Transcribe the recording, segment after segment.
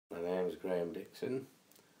is Graham Dixon.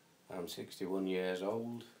 I'm 61 years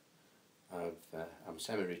old. I'm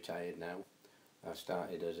semi-retired now. I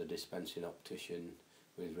started as a dispensing optician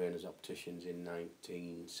with Grandad's Opticians in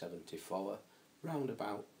 1974, round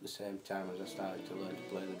about the same time as I started to learn to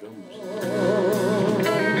play the drums.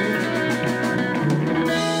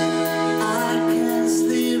 I can't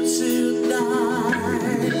sleep tonight.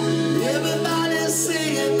 Everybody's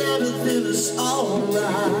saying everything is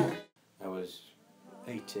alright. I was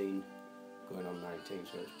 18, going on 19,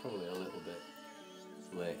 so it's probably a little bit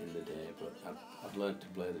late in the day, but I'd learned to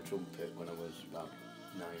play the trumpet when I was about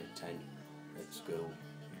 9 or 10 at school.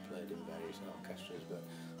 I played in various orchestras, but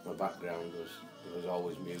my background was, there was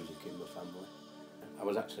always music in my family. I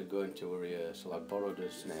was actually going to a rehearsal. I'd borrowed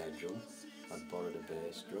a snare drum, I'd borrowed a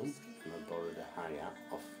bass drum, and I'd borrowed a hi-hat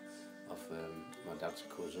off my dad's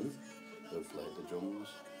cousin who played the drums.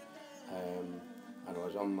 And I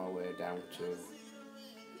was on my way down to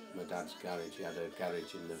my dad's garage. He had a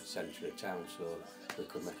garage in the centre of town, so we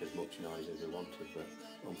could make as much noise as we wanted, but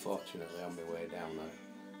unfortunately on my way down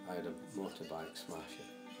I had a motorbike smash.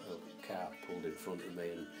 A car pulled in front of me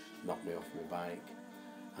and knocked me off my bike,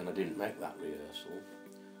 and I didn't make that rehearsal,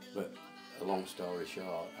 but a long story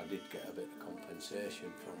short, I did get a bit of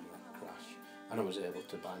compensation from that crash, and I was able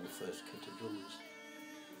to buy my first kit of drums.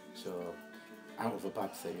 So out of a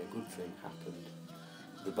bad thing, a good thing happened.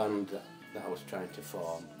 The band that I was trying to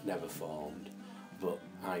form never formed, but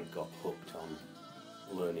I got hooked on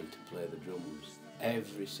learning to play the drums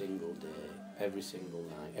every single day, every single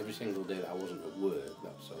night, every single day that I wasn't at work.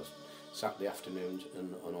 That's so Saturday afternoons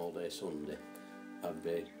and on all day Sunday, I'd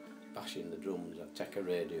be bashing the drums. I'd take a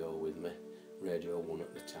radio with me, Radio 1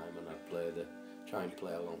 at the time, and I'd try and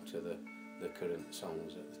play along to the current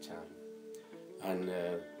songs at the time. And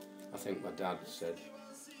I think my dad said,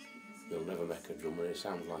 "You'll never make a drummer, it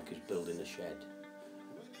sounds like he's building a shed."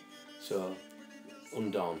 So,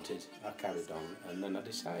 undaunted, I carried on, and then I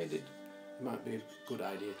decided it might be a good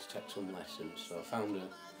idea to take some lessons. So I found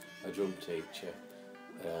a drum teacher.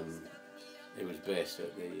 He was based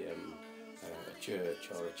at a church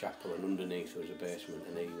or a chapel, and underneath there was a basement,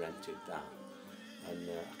 and he rented that. And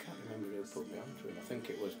I can't remember who put me onto him. I think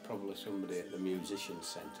it was probably somebody at the Musicians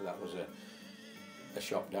Centre. That was a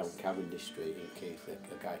shop down Cavendish Street in Keith,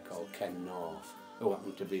 a guy called Ken North, who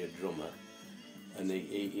happened to be a drummer, and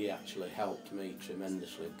he actually helped me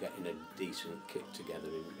tremendously getting a decent kit together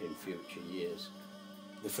in future years.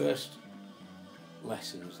 The first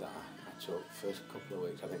lessons that I took, first couple of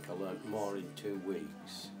weeks, I think I learnt more in 2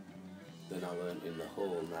 weeks than I learnt in the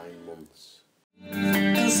whole 9 months.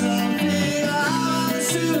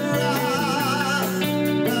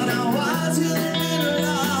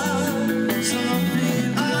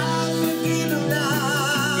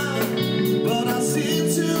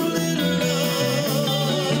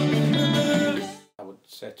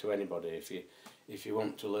 Say to anybody, if you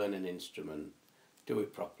want to learn an instrument, do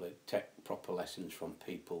it properly, take proper lessons from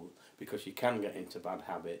people, because you can get into bad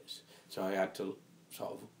habits. So I had to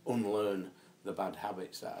sort of unlearn the bad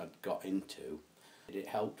habits that I'd got into. It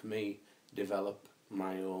helped me develop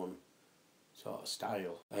my own sort of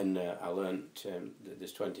style, and I learnt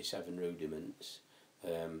there's 27 rudiments.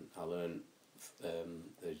 I learnt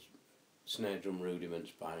there's snare drum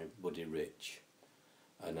rudiments by Buddy Rich,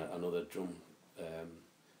 and another drum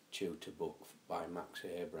tutor book by Max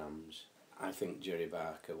Abrams. I think Jerry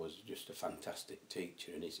Barker was just a fantastic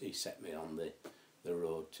teacher, and he set me on the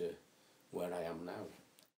road to where I am now.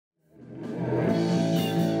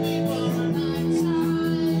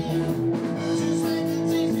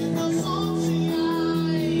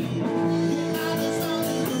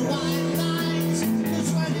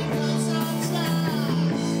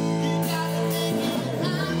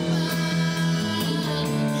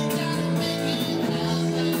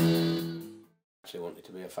 I wanted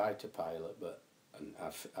to be a fighter pilot, but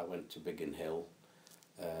I went to Biggin Hill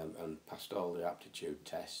and passed all the aptitude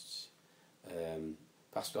tests,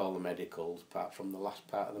 passed all the medicals apart from the last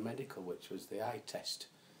part of the medical, which was the eye test,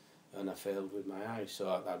 and I failed with my eye. So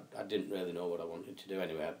I didn't really know what I wanted to do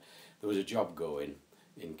anyway. There was a job going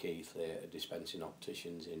in Keighley at dispensing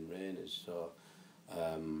opticians in Rainers, so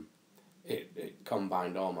it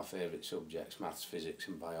combined all my favourite subjects, maths, physics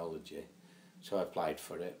and biology, so I applied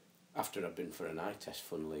for it. After I'd been for an eye test,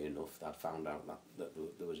 funnily enough, I'd found out that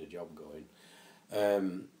there was a job going,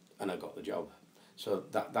 and I got the job. So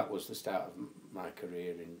that was the start of my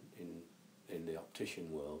career in the optician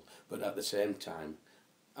world. But at the same time,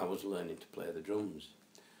 I was learning to play the drums.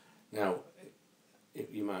 Now,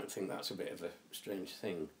 you might think that's a bit of a strange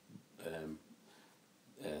thing,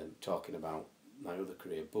 talking about my other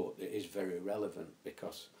career, but it is very relevant,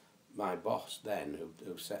 because my boss then,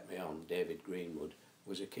 who set me on, David Greenwood,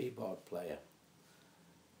 was a keyboard player.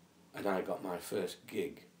 And I got my first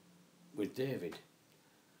gig with David.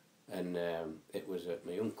 And it was at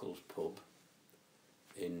my uncle's pub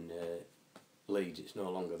in Leeds. It's no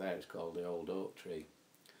longer there, it's called the Old Oak Tree.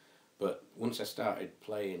 But once I started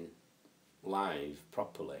playing live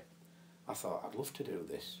properly, I thought I'd love to do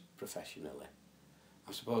this professionally.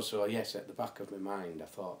 I suppose so, yes, at the back of my mind I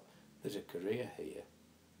thought, there's a career here.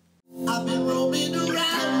 I've been roaming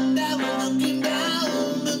around, never looking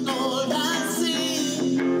down, and all I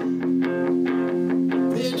see,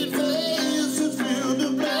 pretty faces fill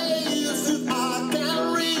the places I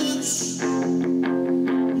can reach.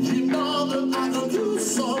 You know that I can do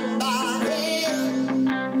somebody.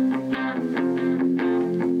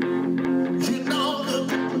 You know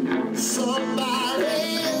that somebody.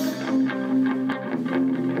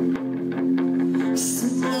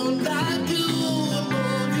 Someone like you.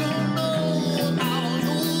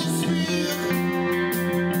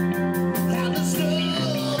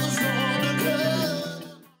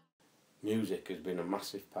 Music has been a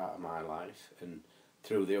massive part of my life, and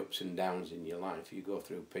through the ups and downs in your life you go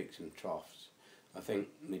through peaks and troughs. I think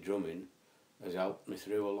my drumming has helped me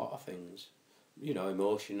through a lot of things, you know,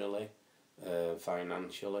 emotionally,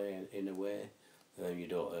 financially in a way. You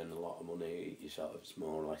don't earn a lot of money, you sort of, it's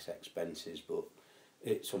more or less expenses, but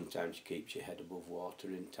it sometimes keeps your head above water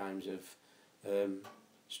in times of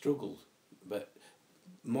struggle. But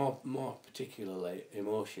more particularly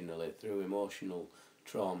emotionally, through emotional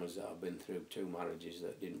traumas that I've been through, 2 marriages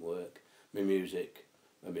that didn't work, my music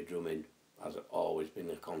and my drumming has always been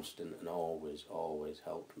a constant and always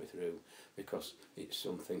helped me through, because it's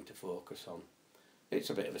something to focus on. It's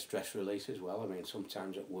a bit of a stress release as well. I mean,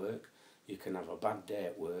 sometimes at work you can have a bad day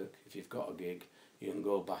at work. If you've got a gig, you can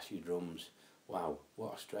go bash your drums. Wow,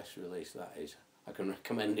 what a stress release that is. I can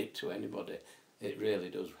recommend it to anybody. It really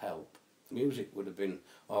does help. Music would have been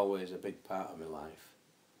always a big part of my life.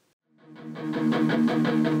 Do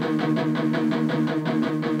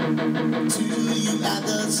you have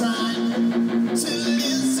the time to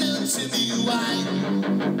listen to me whine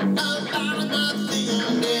about nothing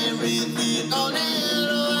and everything all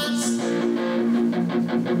at once?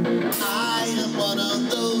 I am one of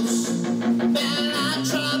those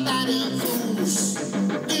melodramatic fools.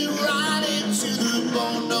 You ride it to the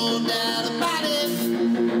bone, no doubt about it.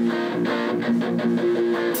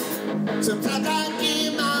 Sometimes I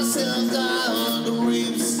give myself down the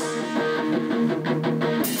reefs.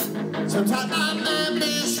 Sometimes my mind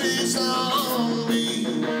is on me.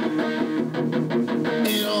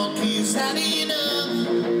 It all keeps adding up.